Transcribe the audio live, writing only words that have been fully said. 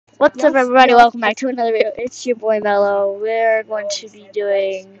What's up, everybody? Welcome back to another video. It's your boy Mello. We're going to be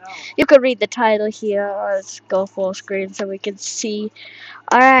doing. You could read the title here. Let's go full screen so we can see.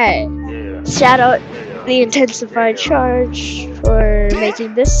 Alright. Shout out the Intensified Charge for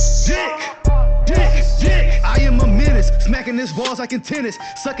making this. I am a menace, smacking this balls like in tennis,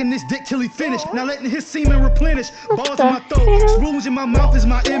 sucking this dick till he finish. Now letting his semen replenish. Balls in my throat, rules in my mouth is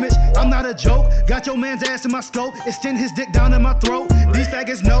my image. I'm not a joke. Got your man's ass in my scope. Extend his dick down in my throat. These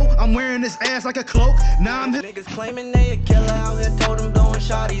faggots know I'm wearing this ass like a cloak. Now I'm niggas claiming they a killer out here, told them blowing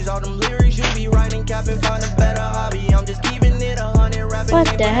shotties. All them lyrics you be writing, capping, find a better hobby. I'm just keeping it 100, rapping.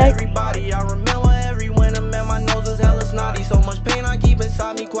 What the heck? Everybody, I remember every winter, man, my nose was hella snotty. So much pain I keep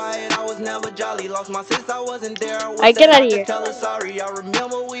inside me, quiet. I was never jolly. Lost my sis, I wasn't there. I get out of here. Tell her sorry. I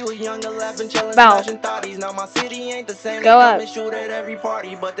remember we were younger, laughing, chilling, Bow. smashing thotties. Now my city ain't the same. Go up. They shoot at every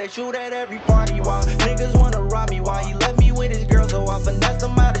party, but they shoot at every party. Why niggas wanna rob me? Why he left me with his girl? So I finesse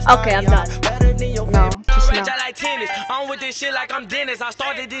him out of Okay, I'm done. Better than your No, just no. I like tennis. I'm with this shit like I'm Dennis. I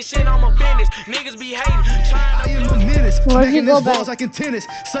started this shit on my business. Niggas be hating. I am a menace, Where'd you smacking go this back? balls like in tennis,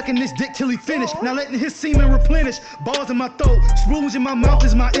 sucking this dick till he finish. Now letting his semen replenish. Balls in my throat, rules in my mouth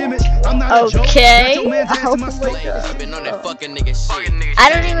is my image. I'm not a joke. Okay. Got your man's ass in my scope. I've been on that fucking nigga shit. I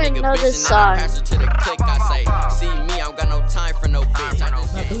don't even know this song. To the click, I say, see me, I don't got no time for no bitch. I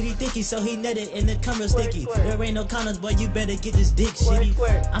just My booty thicky, so he nutted and the camera sticky. There ain't no condoms, boy, you better get this dick shitty.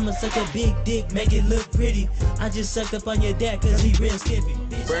 I'ma suck a big dick, make it look pretty. I just sucked up on your dad, cause he real skippy.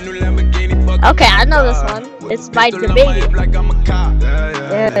 Brand new Lamborghini. Okay, I know this one. It's by the baby.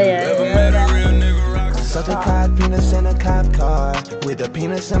 Yeah. Such a cock, penis in a cop car. With a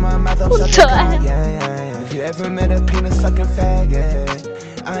penis in my mouth, I'm What sucking the cock. heck? Yeah. If you ever met a penis sucking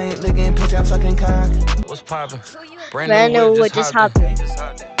faggot, I ain't licking pussy, I'm sucking cock. What's poppin'? Brand new wood just hopping.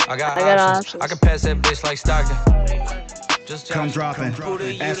 I got options. I can pass that bitch like Stockton. Just Come dropping,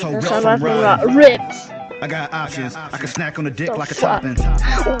 asshole That's rip how from I'm riding. rips. I got options. I can snack on the dick The like a fuck?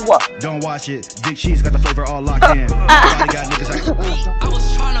 topping. What? Don't watch it. Big cheese got the flavor all locked in. Everybody got niggas like I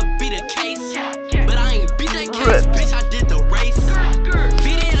was trying to beat a case, but I ain't beat that case, bitch, I did the race.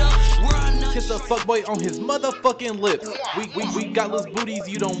 Beat it up, where I know. Kiss a fuckboy on his motherfucking lips. We got loose booties,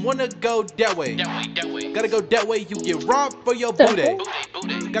 you don't wanna go that way. Gotta go that way, you get robbed for your booty.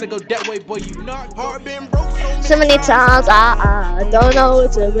 Gotta go that way, boy, you not hard been broke. So many times I don't know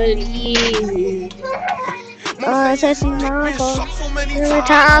what to believe. I said my fault. So many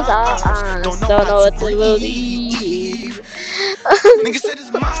times I don't know what to believe. Nigga said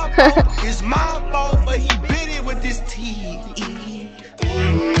it's my fault, but he bit it with his teeth.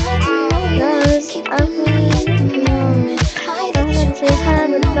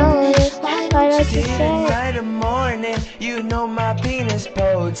 Night and morning, you know my penis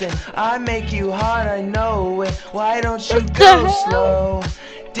potent. I make you hard, I know it. Why don't you go slow?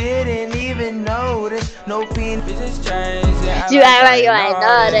 Didn't even notice. No penis is strange. You act like you ain't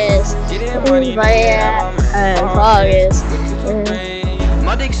noticed. August.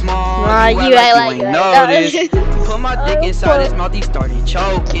 My dick small, Nah, you act like you ain't noticed. Put my dick inside his mouth, he started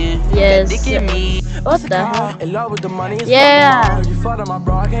choking. Yes. Dick in me. What the hell? In love with the money. Yeah. You fucked up my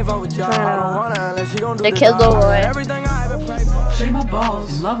bro, I can't fuck with y'all. I don't wanna unless you gon' do They the killed the dog. boy. Everything I ever prayed for. Shake my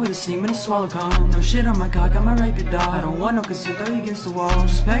balls, in love with a semen, a swallow cone. No shit on my cock, I'ma rape your dog. I don't want no consent, throw you against the wall.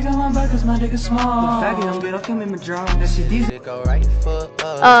 Just peg on my butt cause my dick is small. The faggot I'm good, I'll come in my draw. That shit these Go right foot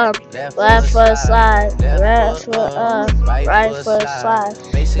up, left foot slide, left foot up, right foot slide.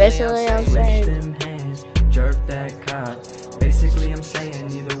 Basically, I'm saying. them hands, jerk that cock. Basically, I'm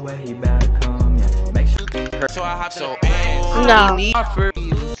saying either way, you better come, yeah. Make sure So I hop so No.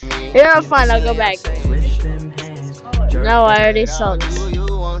 You're not fine, I'll go back. switch them hands. Jerk No, I already saw this. You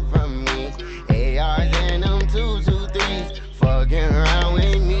want from me? ARs and them 223s. Fucking around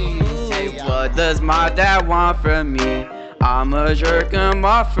with me. Hey, what does my dad want from me? I'ma jerk him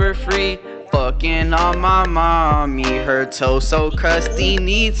off for free. Fucking on my mommy. Her toe so crusty,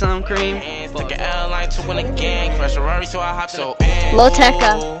 need some cream. Took an airline to win a gang. Crash a Rari, so I hop so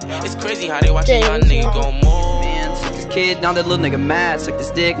Loteca. It's crazy how they watch a young nigga go move. Man, took this kid, now that little nigga mad. Suck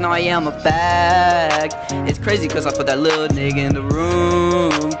this dick, now I am a bag. It's crazy cause I put that little nigga in the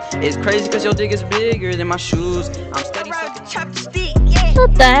room. It's crazy cause your dick is bigger than my shoes. I'm steady sucking Chopstick, yeah.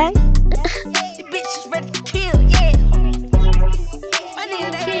 What the heck? The bitch is ready to kill, yeah. I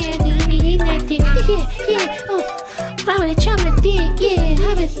need that. I would chop my dick, yeah,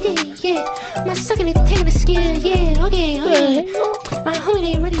 have a dick, yeah. My sucking it, take a skill, yeah, okay. My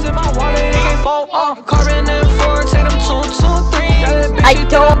homie ain't ready. In my wallet, it ain't fall off. Carbon and four, take them 2, 2, 3. I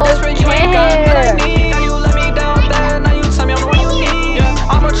don't care. Now you let me down bad, now you tell me I'm what you need. Yeah,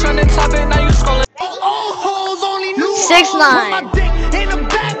 I'm a trending topic, now you scrolling. 6'9". Dick in the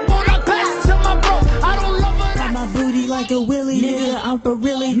back, boy. like a willy nigga. I'm for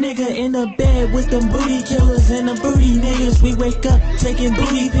really nigga in the bed with them booty killers and the booty niggas. We wake up taking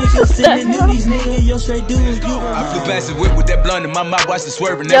booty pictures, sending nudies, nigga. Yo, straight dudes, you I flew past the whip with that blunt in my mouth, watch it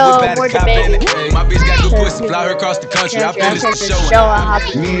swerving. That Yo, was bad as cop in it. My bitch got good pussy, fly her across the country. I finished the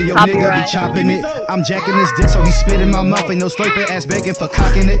show. Me and your nigga be chopping it. I'm jacking his dick, so he spit in my mouth. Ain't no slurping ass begging for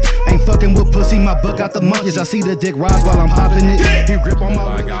cocking it. Ain't fucking with pussy, my buck out the monkeys. I see the dick rise while I'm popping it. He grip on my.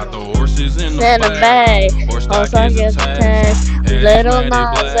 I got the horses in the bay. Horse stock is attached. Little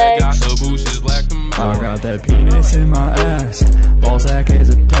Nas X. I got that penis in my ass. Ball sack is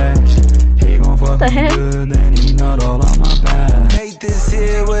attached. He gon' fuck me good, then he nut all on my back. Hate this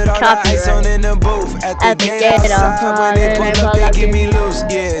here with all the ice on in the booth. At the gate outside when they pull up, they get me loose.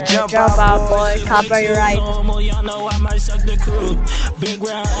 Yeah, jump out, boy. Copyright. Y'all know I might suck the crew. Big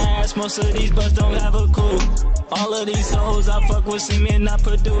round ass, most of these butts don't have a clue. All of these hoes I fuck with semen I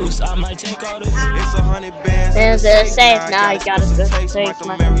produce. I might take all the It's 100 bands. There's a safe now. You gotta take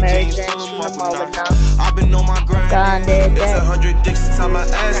my Mary Jane's from the moment now. I've been on my grind. Gone It's 100 dicks inside my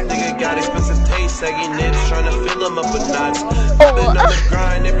ass. Nigga got expensive taste. Sagging niggas trying to fill them up with knots. I've been on the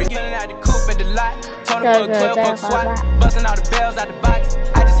grind every Getting out the coupe at the lot. Told him for a 12-buck swat. Busting all the bells out the box.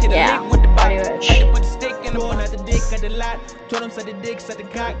 I just hit a lick with the box. Had to put the stick in the pulling out the dick at the lot. Told him set the dick, set the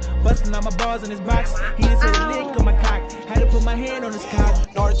cock. Busting all my balls in his box. He didn't say the lick on my cock. Had to put my hand on his cock.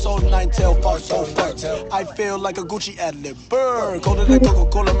 Naruto 9-tail, fart so fucked. I feel like a Gucci ad-lib. Burr, colder than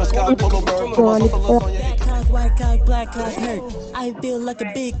Coca-Cola, mascara, polo bird. White cock, black cock, hurt. I feel like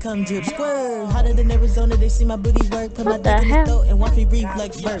a big cum drip. Squirt. Hotter than Arizona, they see my booty work. Put my dick in the throat and watch me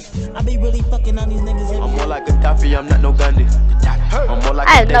reflex burp. I be really fucking on these niggas every day. I'm more like a Daffy, I'm not no Gandhi. I'm more like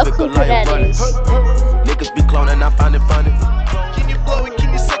a David Goliath running. Niggas be cloning, I find it funny. Can you blow it,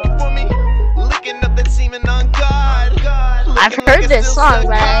 can you suck it for me? Licking up that semen on God. I've heard this song,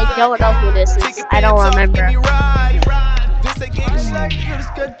 but I don't know who this is. I don't remember.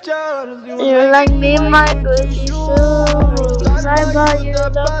 You like me, my good shoes. I bought you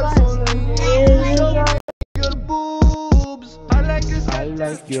the I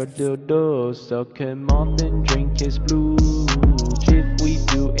like your dildo, suck him off and drink his blue. If we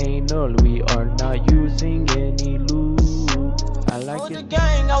do anal, we are not using any lube. I like it.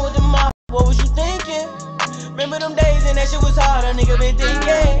 Gang, I was the mob. What was you thinking? Remember them days and that shit was hard, a nigga been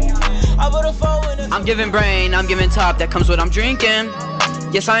thinking. I put a phone in I'm giving brain, I'm giving top, that comes what I'm drinking.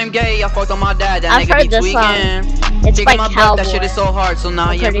 Yes, I am gay, I fucked on my dad, that nigga be tweaking. It's like my butt, that shit is so hard, so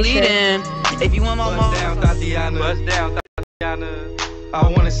now you're bleeding. Sure. If you want my mom, bust down, Tatiana. I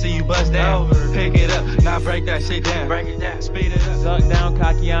wanna see you bust down, pick it up, now break that shit down, break it down, speed it up, suck down,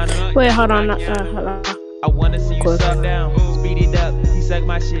 Kakiana. Wait, hold on, hold on. I wanna see you suck down, speed it up, he suck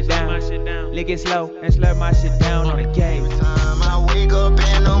my shit down, lick it slow and slurp my shit down on the game. Every time I wake up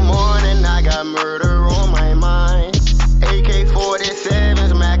in the morning, I got murder on my mind.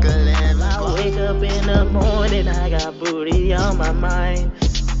 AK-47s, Mac 11. I wake up in the morning, I got booty on my mind.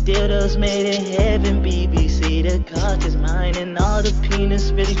 Dildos made in heaven, BBC, the cock is mine, and all the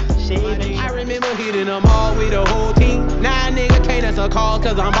penis really shaving. I remember hitting them all with the whole team. Now nigga can't answer call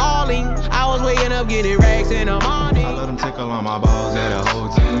cause I'm balling. I was waking up getting racks in the morning. I let him tickle on my balls at a whole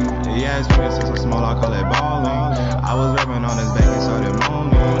team. He asked me since I'm small, I call it balling. I was rapping on his back and started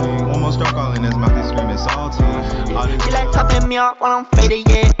moaning. One more stroke all in his mouth, he screaming salty. She like topping me off when I'm faded,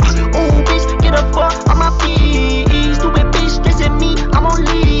 yeah. Ooh, bitch, get up on my feet. Stupid bitch, stressing me, I'm on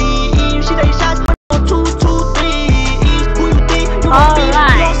leave. She take shots, 1, 2, 2, 3. Who you think?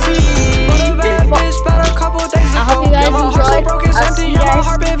 Alright. I hope you guys enjoyed. I'll see you guys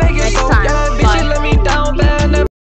next time.